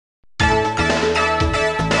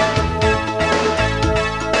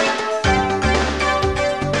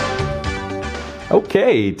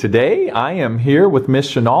Okay, today I am here with Miss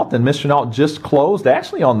Chenault, and Miss Chenault just closed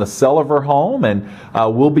actually on the sale of her home, and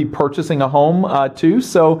we'll be purchasing a home too.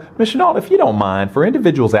 So, Miss Chenault, if you don't mind, for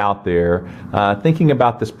individuals out there thinking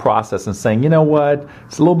about this process and saying, you know what,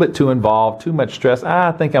 it's a little bit too involved, too much stress,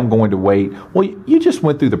 I think I'm going to wait. Well, you just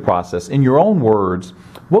went through the process. In your own words,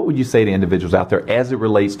 what would you say to individuals out there as it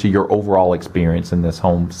relates to your overall experience in this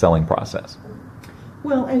home selling process?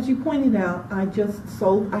 Well, as you pointed out, I just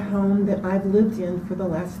sold a home that I've lived in for the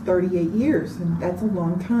last 38 years, and that's a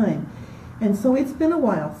long time. And so it's been a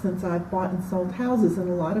while since I've bought and sold houses, and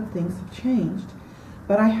a lot of things have changed.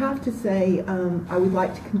 But I have to say, I would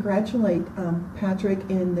like to congratulate Patrick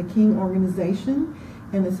and the King organization,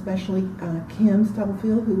 and especially Kim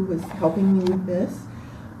Stubblefield, who was helping me with this.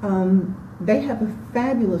 They have a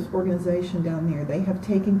fabulous organization down there. They have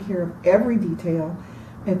taken care of every detail.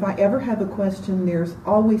 If I ever have a question, there's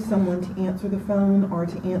always someone to answer the phone or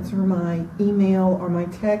to answer my email or my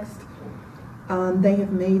text. They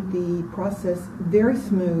have made the process very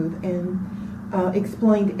smooth and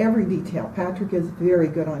explained every detail. Patrick is very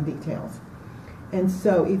good on details. And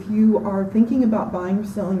so if you are thinking about buying or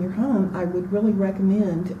selling your home, I would really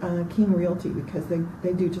recommend King Realty, because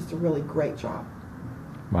they do just a really great job.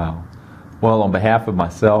 Wow. Well, on behalf of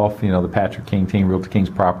myself, the Patrick King team, Realty Kings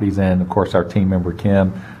Properties, and of course our team member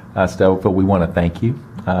Kim Stubblefield, we want to thank you.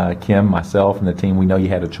 Kim, myself, and the team, we know you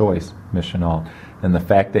had a choice, Ms. Chenault. And the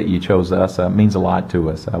fact that you chose us means a lot to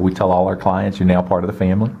us. We tell all our clients you're now part of the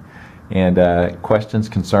family. And questions,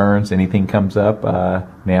 concerns, anything comes up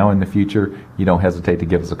now in the future, you don't hesitate to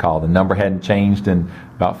give us a call. The number hadn't changed in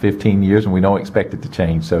about 15 years, and we don't expect it to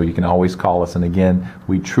change. So you can always call us. And again,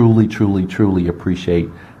 we truly, truly, truly appreciate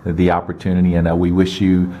the opportunity, and we wish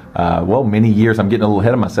you, many years. I'm getting a little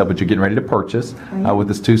ahead of myself, but you're getting ready to purchase with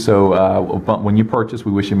us too. So when you purchase,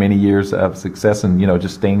 we wish you many years of success and,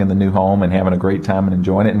 just staying in the new home and having a great time and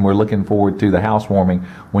enjoying it. And we're looking forward to the housewarming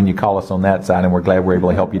when you call us on that side, and we're glad we're able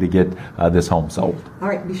to help you to get this home sold. All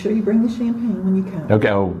right, be sure you bring the champagne when you come.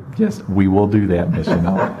 Okay, yes, we will do that, Ms.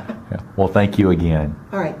 Chenault. Yeah. Well, thank you again.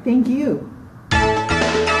 All right, thank you.